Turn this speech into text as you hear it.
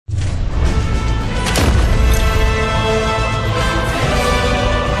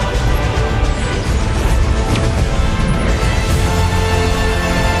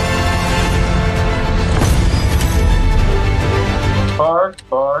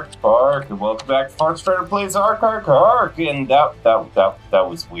Bark, and welcome back to Farstrider Playz Ark, and that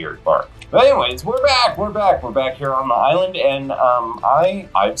was weird, Bark. But anyways, we're back here on the island, and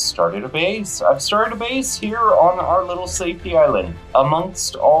I've started a base. I've started a base here on our little safety island,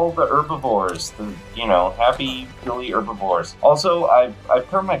 amongst all the herbivores, the, you know, happy, pilly herbivores. Also, I've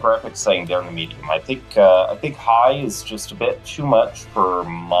turned my graphics setting down to medium. I think high is just a bit too much for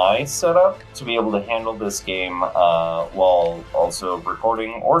my setup to be able to handle this game while also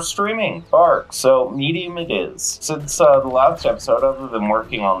recording or streaming Ark. So medium it is. Since the last episode, other than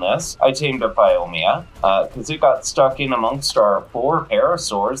working on this, I tamed a pawmise because it got stuck in amongst our 4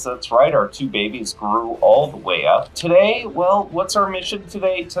 parasaurs. That's right, our 2 babies grew all the way up. Today, well, what's our mission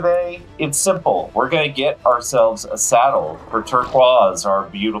today? Today, it's simple. We're gonna get ourselves a saddle for Turquoise, our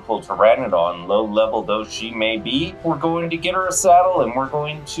beautiful Pteranadon, low level though she may be. We're going to get her a saddle, and we're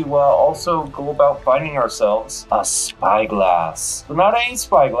going to also go about finding ourselves a spyglass. But not any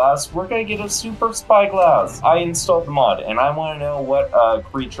spyglass, we're gonna get a super spyglass. I installed the mod, and I want to know what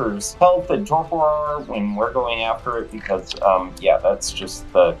creatures' health and torpor are when we're going after it, because yeah, that's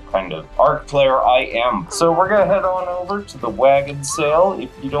just the kind of Ark player I am. So we're gonna head on over to the wagon sail. If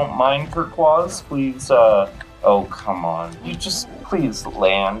you don't mind, Turquoise, please oh, come on, you just please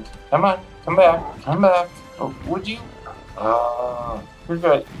land. Come on, come back. Oh, would you? You're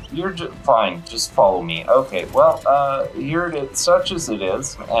good. You're just fine. Just follow me. Okay, well, here it is, such as it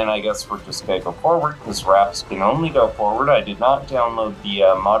is, and I guess we're just gonna go forward, because wraps can only go forward. I did not download the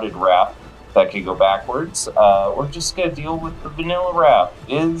modded wrap that could go backwards. We're just gonna deal with the vanilla wrap.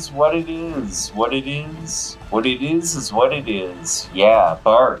 It is what it is. What it is. What it is what it is. Yeah,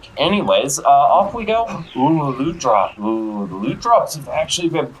 Bark. Anyways, off we go. Ooh, loot drop. Ooh, the loot drops have actually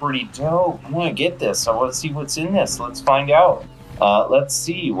been pretty dope. I want to get this. I want to see what's in this. Let's find out. Let's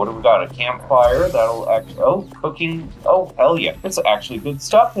see, what do we got? A campfire, that'll actually, oh, cooking, oh, hell yeah. There's actually good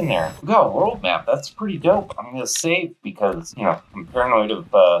stuff in there. We got a world map, that's pretty dope. I'm gonna save because, you know, I'm paranoid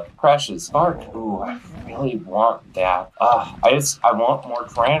of crashes. Bark, ooh, I really want that. I want more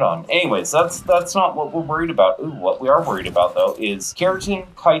Pteranadon. Anyways, that's not what we're worried about. Ooh, what we are worried about, though, is keratin,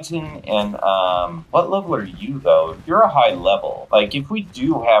 chitin, and, what level are you, though? If you're a high level, like, if we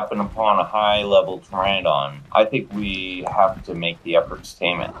do happen upon a high level Pteranadon, I think we have to make the effort to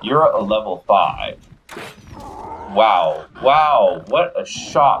tame it. You're a level 5. Wow. Wow. What a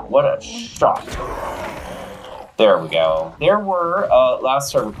shot. What a shot. There we go. There were,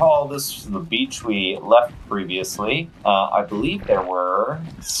 last I recall, this was the beach we left previously. I believe there were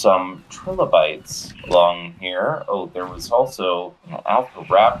some trilobites along here. Oh, there was also an alpha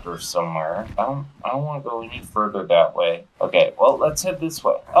raptor somewhere. I don't want to go any further that way. Okay, well, let's head this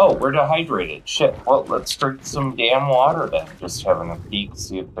way. Oh, we're dehydrated. Shit. Well, let's drink some damn water then. Just having a peek,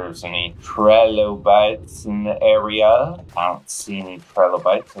 see if there's any trilobites in the area. I don't see any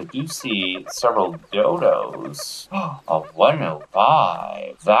trilobites. I do see several dodos. A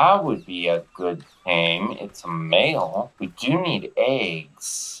 105. That would be a good tame. It's a male. We do need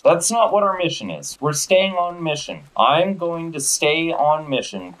eggs. That's not what our mission is. We're staying on mission. I'm going to stay on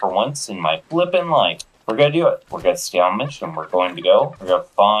mission for once in my flippin' life. We're gonna do it. We're gonna stay on mission. We're going to go. We're gonna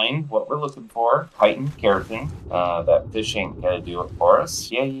find what we're looking for. Chitin, keratin. That fish ain't gonna do it for us.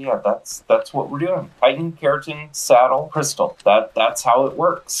 Yeah. That's what we're doing. Chitin, keratin, saddle, crystal. That's how it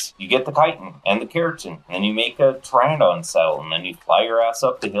works. You get the chitin and the keratin, and then you make a Pteranadon saddle, and then you fly your ass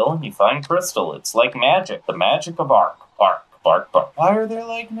up the hill and you find crystal. It's like magic. The magic of Ark. Bark. Why are there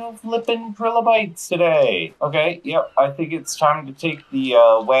like no flippin' trilobites today? Okay, yep, I think it's time to take the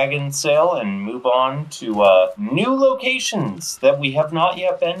wagon sail and move on to new locations that we have not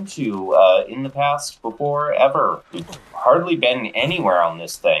yet been to in the past before ever. We've hardly been anywhere on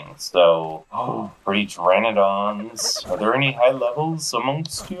this thing, so pretty Pteranodons. Are there any high levels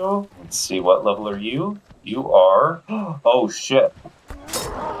amongst you? Let's see, what level are you? You are, oh shit.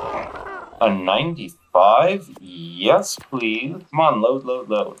 A 95? Yes, please. Come on,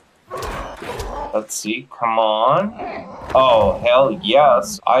 load. Let's see, come on. Oh, hell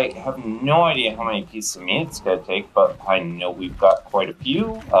yes. I have no idea how many pieces of meat it's gonna take, but I know we've got quite a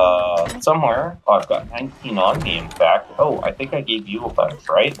few somewhere. Oh, I've got 19 on me, in fact. Oh, I think I gave you a bunch,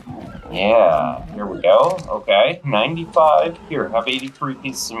 right? Yeah, here we go. Okay, 95. Here, have 83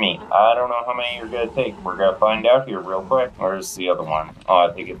 pieces of meat. I don't know how many you're gonna take. We're gonna find out here real quick. Where's the other one? Oh,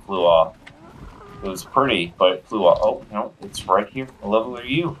 I think it flew off. It was pretty, but it flew off. Oh, no, it's right here. What level are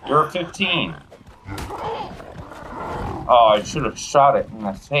you? You're a 15. Oh, I should have shot it in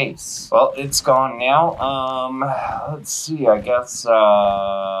the face. Well, it's gone now. Let's see. I guess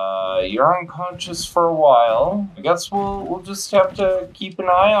you're unconscious for a while. I guess we'll just have to keep an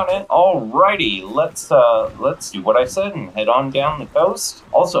eye on it. Alrighty, let's do what I said and head on down the coast.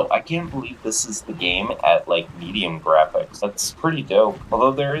 Also, I can't believe this is the game at like medium graphics. That's pretty dope.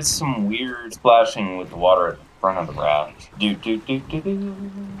 Although there is some weird splashing with the water at the front of the raft.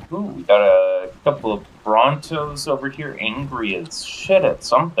 Ooh, we got a couple of Brontos over here, angry as shit at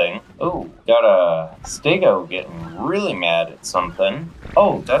something. Oh, got a Stego getting really mad at something.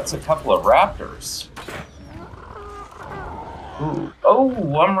 Oh, that's a couple of raptors. Ooh. Oh,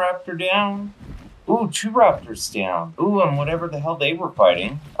 one raptor down. Ooh, two raptors down. Ooh, and whatever the hell they were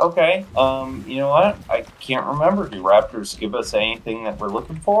fighting. Okay, you know what? I can't remember. Do raptors give us anything that we're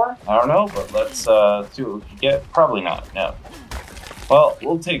looking for? I don't know, but let's see what we can get. Probably not, no. Well,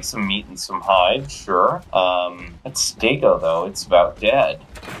 we'll take some meat and some hide, sure. That's Stego, though. It's about dead.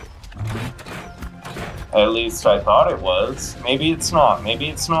 At least I thought it was. Maybe it's not. Maybe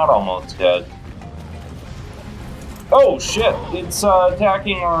it's not almost dead. Oh shit! It's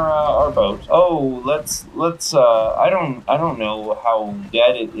attacking our boat. Oh, let's I don't know how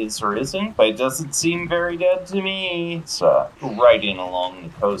dead it is or isn't, but it doesn't seem very dead to me. Let's right in along the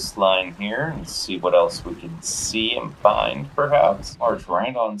coastline here and see what else we can see and find, perhaps. Our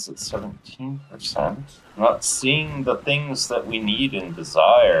Pteranodon's at 17%. Not seeing the things that we need and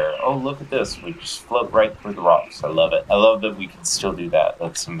desire. Oh, look at this. We just float right through the rocks. I love it. I love that we can still do that.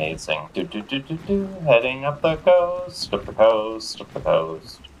 That's amazing. Heading up the coast, up the coast, up the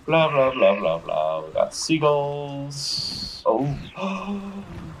coast. Blah, blah, blah, blah, blah. We got seagulls. Oh.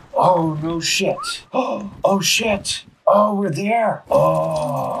 Oh, no shit. Oh, shit. Oh, we're there.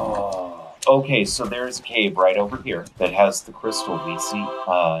 Oh. Okay, so there's a cave right over here that has the crystal we see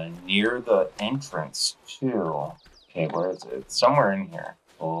near the entrance too. Okay, where is it? It's somewhere in here.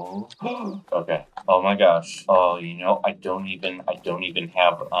 Oh, okay. Oh my gosh. Oh, you know, I don't even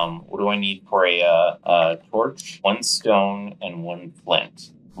have what do I need for a torch? 1 stone and 1 flint.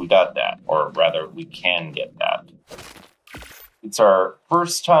 We got that, or rather, we can get that. It's our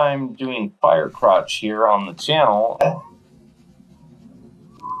first time doing fire crotch here on the channel.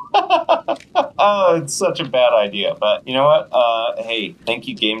 Oh, it's such a bad idea, but you know what? Hey, thank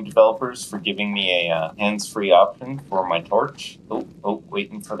you game developers for giving me a hands-free option for my torch. Oh,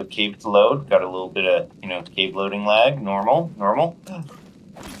 waiting for the cave to load. Got a little bit of, you know, cave loading lag. Normal.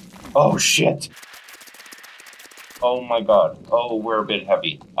 Oh, shit. Oh my god. Oh, we're a bit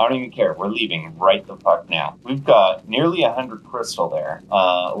heavy. I don't even care. We're leaving right the fuck now. We've got nearly 100 crystal there.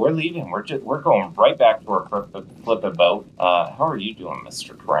 We're leaving. We're going right back to our flippin' boat. How are you doing,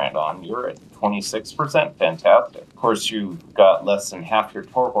 Mr. Pteranadon? You're at 26%. Fantastic. Of course, you got less than half your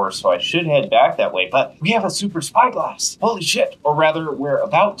torpor, so I should head back that way. But we have a super spyglass. Holy shit. Or rather, we're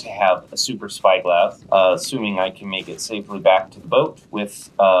about to have a super spyglass, assuming I can make it safely back to the boat with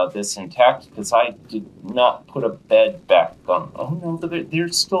this intact, because I did not put a bed back on. Oh no,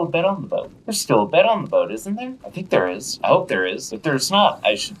 there's still a bed on the boat. There's still a bed on the boat, isn't there? I think there is. I hope there is. If there's not,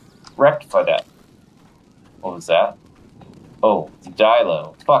 I should rectify that. What was that? Oh, the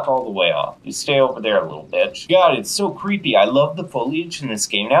Dilo. Fuck all the way off. You stay over there, little bitch. God, it's so creepy. I love the foliage in this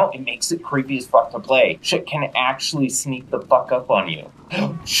game now. It makes it creepy as fuck to play. Shit can actually sneak the fuck up on you.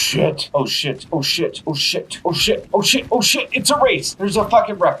 Shit. Oh shit. Oh shit. Oh shit. Oh shit. Oh shit. Oh shit. It's a race. There's a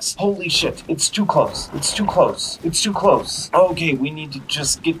fucking Rex. Holy shit. It's too close. It's too close. It's too close. Okay, we need to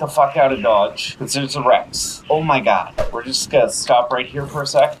just get the fuck out of Dodge, because there's a Rex. Oh my god. We're just gonna stop right here for a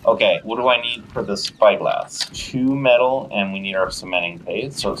sec. Okay, what do I need for the spyglass? 2 metal, and we need our cementing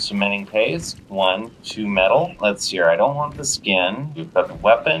paste. So cementing paste, 1, 2 metal. Let's see here. I don't want the skin. We've got the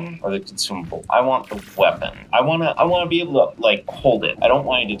weapon or the consumable. I want the weapon. I wanna be able to like hold it. I don't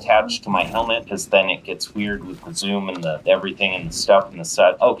want it attached to my helmet, because then it gets weird with the zoom and the everything and the stuff and the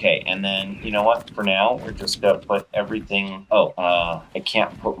set. Okay, and then you know what? For now, we're just gonna put everything. Oh, I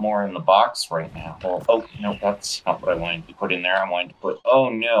can't put more in the box right now. Well, oh no, that's not what I wanted to put in there. I wanted to put. Oh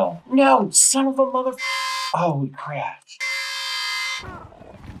no, no, son of a mother. Oh, we crashed.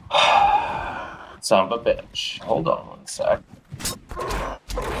 Son of a bitch. Hold on 1 sec.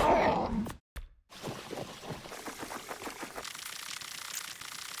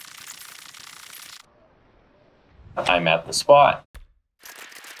 I'm at the spot.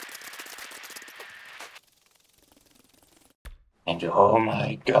 And oh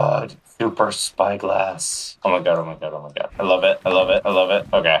my god, super spyglass. Oh my god, oh my god, oh my god. I love it, I love it, I love it.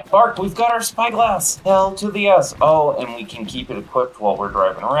 Okay. Ark, we've got our spyglass. Hell to the S. Oh, and we can keep it equipped while we're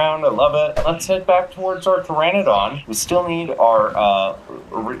driving around. I love it. Let's head back towards our Pteranadon. We still need our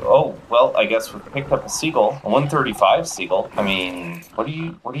Oh, well, I guess we picked up a seagull, a 135 seagull. I mean, what do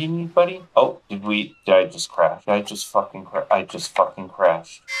you need, buddy? Oh, did I just crash? I just fucking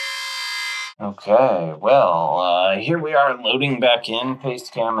crashed. Okay, well, here we are loading back in.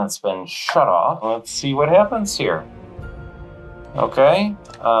 Paste cam has been shut off. Let's see what happens here. Okay,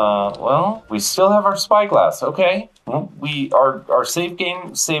 well, we still have our spyglass. Okay, well, our save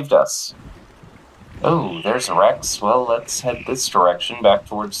game saved us. Oh, there's a Rex. Well, let's head this direction back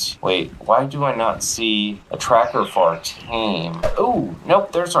towards... Wait, why do I not see a tracker for our tame? Oh,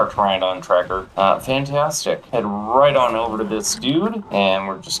 nope, there's our Pteranadon tracker. Fantastic. Head right on over to this dude, and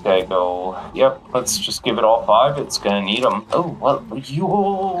we're just gonna go... Yep, let's just give it all 5. It's gonna need them. Oh, well,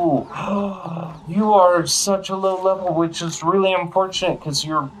 you are such a low level, which is really unfortunate because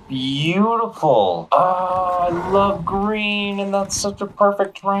you're beautiful. I love green, and that's such a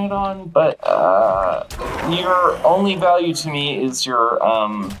perfect Pteranadon, but, your only value to me is your,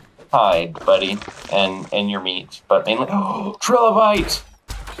 hide, buddy, and your meat, but mainly... Oh, trilobite!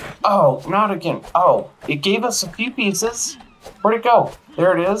 Oh, not again. Oh, it gave us a few pieces. Where'd it go?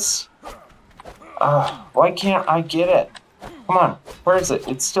 There it is. Why can't I get it? Come on, where is it?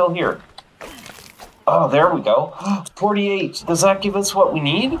 It's still here. Oh, there we go. 48. Does that give us what we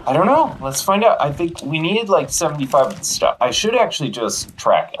need? I don't know. Let's find out. I think we needed like 75 of the stuff. I should actually just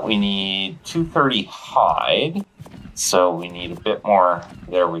track it. We need 230 hide. So we need a bit more.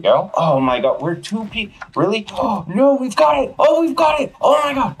 There we go. Oh my god, we're 2 p. Really? Oh no, we've got it. Oh, we've got it. Oh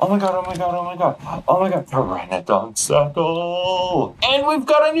my god. Oh my god. Oh my god. Oh my god. Oh my god. Pteranadon saddle. And we've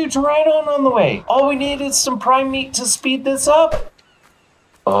got a new Pteranodon on the way. All we need is some prime meat to speed this up.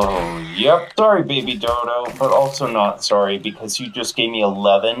 Oh, yep. Sorry, baby dodo, but also not sorry because you just gave me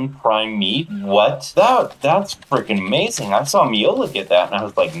 11 prime meat. What? That's freaking amazing. I saw Miola get that and I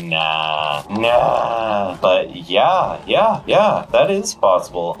was like, nah. But yeah, that is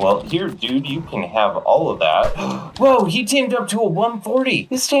possible. Well, here, dude, you can have all of that. Whoa, he tamed up to a 140.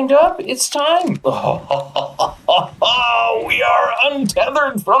 He's tamed up. It's time. Oh, we are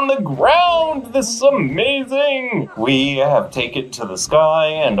untethered from the ground. This is amazing. We have taken to the sky.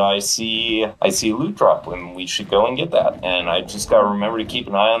 And I see loot drop when we should go and get that. And I just gotta remember to keep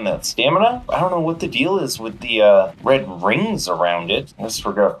an eye on that stamina. I don't know what the deal is with the red rings around it. I guess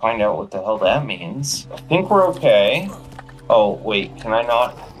we're gonna find out what the hell that means. I think we're okay. Oh, wait, can I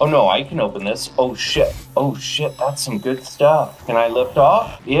not? Oh, no, I can open this. Oh, shit. Oh, shit, that's some good stuff. Can I lift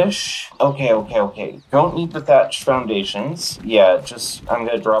off? Ish? Okay. Don't need the thatch foundations. Yeah, I'm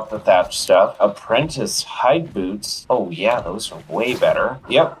gonna drop the thatch stuff. Apprentice hide boots. Oh, yeah, those are way better.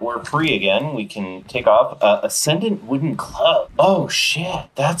 Yep, we're free again. We can take off. Ascendant wooden club. Oh, shit,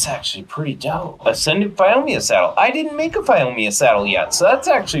 that's actually pretty dope. Ascendant pawmise saddle. I didn't make a pawmise saddle yet, so that's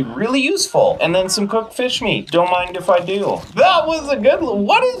actually really useful. And then some cooked fish meat. Don't mind if I do. That was a good one.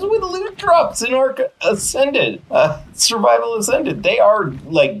 What is with loot drops in Ark Ascended? Survival Ascended. They are,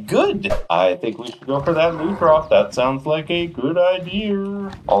 like, good. I think we should go for that loot drop. That sounds like a good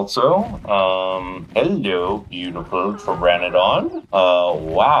idea. Also, hello, beautiful Pteranadon.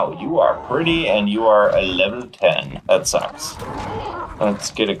 Wow, you are pretty and you are a level 10. That sucks. Let's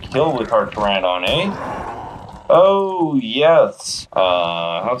get a kill with our Pteranadon, eh? Oh, yes.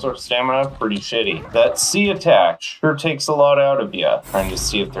 How's our stamina? Pretty shitty. That sea attack sure takes a lot out of you. Trying to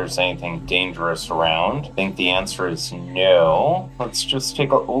see if there's anything dangerous around. I think the answer is no. Let's just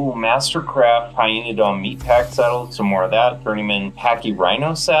take a... Oh, Mastercraft Hyenodon meat pack saddle. Some more of that. Journeyman Hacky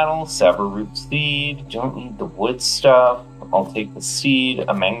Rhino saddle. Saberroot seed. Don't need the wood stuff. I'll take the seed,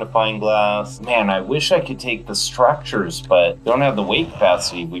 a magnifying glass. Man, I wish I could take the structures, but don't have the weight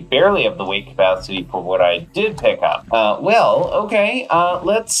capacity. We barely have the weight capacity for what I did pick up. Well, okay,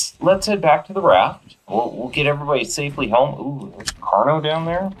 let's head back to the raft. We'll get everybody safely home. Ooh, there's Carno down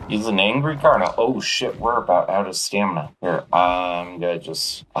there. He's an angry Carno. Oh shit, we're about out of stamina. Here, I'm gonna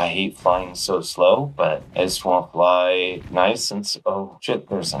I hate flying so slow, but I just want to fly nice and oh shit,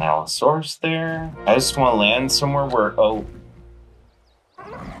 there's an Allosaurus there. I just want to land somewhere where, well,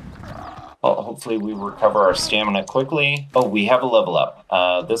 hopefully we recover our stamina quickly. Oh, we have a level up.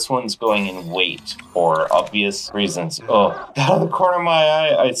 This one's going in weight for obvious reasons. Oh, out of the corner of my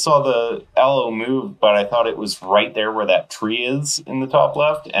eye, I saw the aloe move, but I thought it was right there where that tree is in the top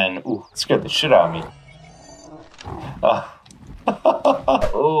left, and ooh, it scared the shit out of me.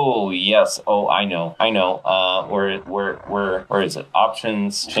 Oh, yes. Oh, I know. Where is it?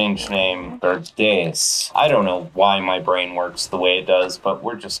 Options, change name, Verdes. I don't know why my brain works the way it does, but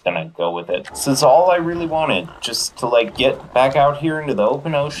we're just gonna go with it. This is all I really wanted, just to like get back out here into the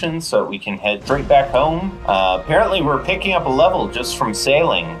open ocean so we can head straight back home. Apparently we're picking up a level just from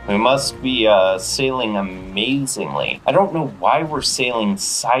sailing. We must be sailing amazingly. I don't know why we're sailing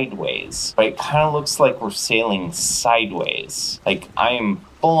sideways, but it kind of looks like we're sailing sideways. Like I am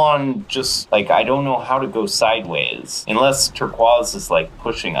full on just like I don't know how to go sideways unless turquoise is like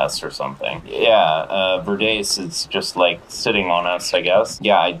pushing us or something. Yeah, Verdes is just like sitting on us, I guess.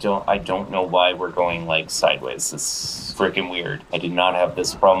 Yeah, I don't know why we're going like sideways. This is freaking weird. I did not have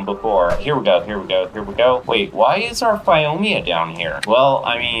this problem before. Here we go. Wait, why is our Phiomia down here? Well,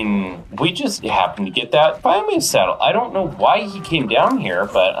 I mean, we just happened to get that Phiomia saddle. I don't know why he came down here,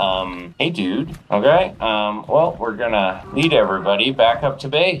 but hey dude. Okay, well, we're gonna lead everybody back up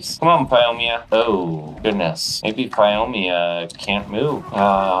to base. Come on, Phiomia. Oh, goodness. Maybe Phiomia can't move.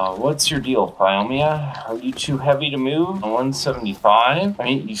 What's your deal, Phiomia? Are you too heavy to move? 175? I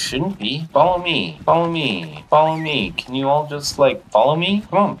mean, you shouldn't be. Follow me. Can you all just, like, follow me?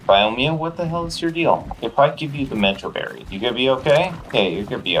 Come on, Phiomia. What the hell is your deal? If I give you the Metro Berry, you gonna be okay? Yeah, you're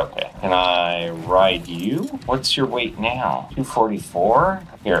gonna be okay. Can I ride you? What's your weight now? 244?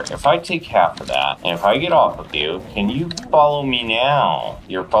 Here, if I take half of that, and if I get off of you, can you follow me now?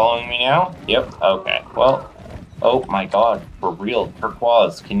 You're following me now? Yep, okay. Well, oh my god, for real,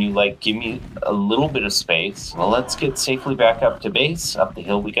 turquoise, can you like give me a little bit of space? Well, let's get safely back up to base. Up the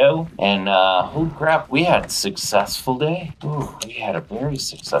hill we go. And holy crap, we had a successful day. Ooh, we had a very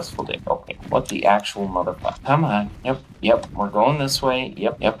successful day. Okay, what the actual motherfucker? Come on. Yep, we're going this way.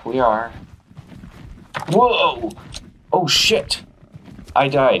 Yep, we are. Whoa! Oh shit! I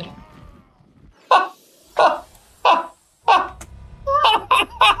died.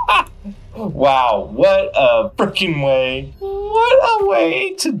 Wow, what a freaking way. What a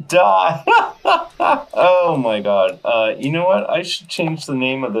way to die. Oh my god. You know what? I should change the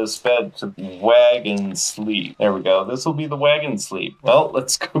name of this bed to Wagon Sleep. There we go. This will be the Wagon Sleep. Well,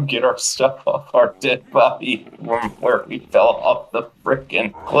 let's go get our stuff off our dead body from where we fell off the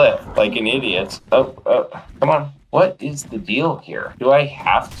freaking cliff like an idiot. Oh, come on. What is the deal here? Do I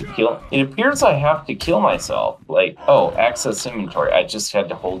have to kill? It appears I have to kill myself. Like, oh, access inventory. I just had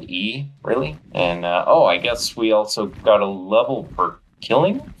to hold E, really? And, oh, I guess we also got a level for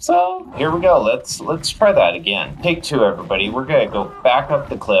killing. So here we go. Let's try that again. Take two, everybody. We're gonna go back up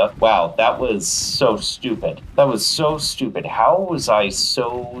the cliff. Wow, that was so stupid. That was so stupid. How was I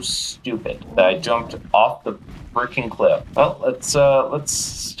so stupid that I jumped off the freaking cliff? Well, let's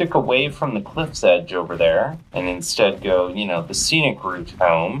stick away from the cliff's edge over there and instead go, you know, the scenic route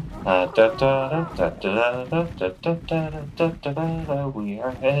home. We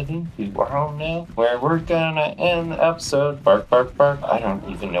are heading to our home now, where we're gonna end the episode. Bark, bark, bark. I don't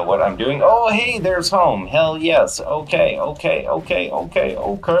even know what I'm doing. Oh, hey, there's home. Hell yes. Okay.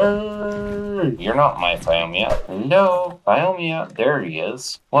 You're not my Phiomia. Hello, Phiomia. There he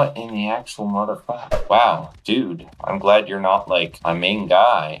is. What in the actual motherfucker? Wow, dude. I'm glad you're not like my main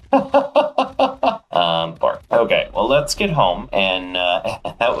guy. Bark. Okay, well, let's get home, and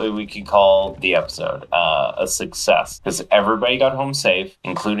that way we can call the episode a success, because everybody got home safe,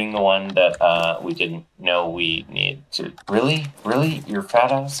 including the one that we didn't know we needed to. Really? Your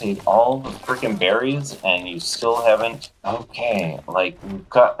fat ass ate all the freaking berries, and you still haven't? Okay, like, we've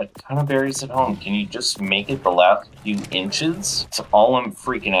got a ton of berries at home. Can you just make it the last few inches? That's all I'm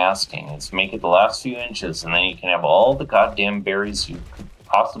freaking asking, is make it the last few inches, and then you can have all the goddamn berries you could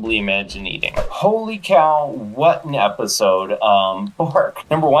possibly imagine eating. Holy cow, what an episode. Bark.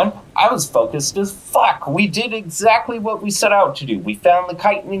 Number one, I was focused as fuck. We did exactly what we set out to do. We found the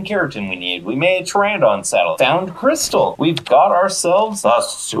chitin and keratin we needed. We made a Pteranadon saddle. Found crystal. We've got ourselves a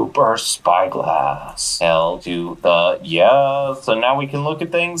super spyglass. Hell to the yes. So now we can look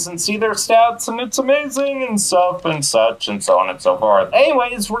at things and see their stats, and it's amazing and stuff and such and so on and so forth.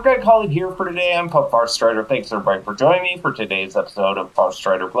 Anyways, we're gonna call it here for today. I'm Pup Farrstrider. Thanks everybody for joining me for today's episode of Farrstrider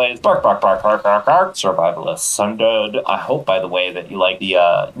Playz. Bark, bark, bark, bark, bark, bark. Survival Ascended. I hope, by the way, that you like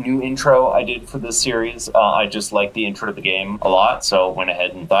the new intro I did for this series. I just like the intro to the game a lot, so went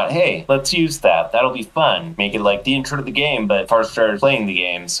ahead and thought, hey, let's use that. That'll be fun. Make it like the intro to the game, but Farrstrider playing the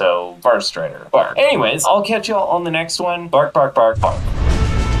game, so Farrstrider. Bark. Anyways, I'll catch y'all on the next one. Bark, bark, bark, bark.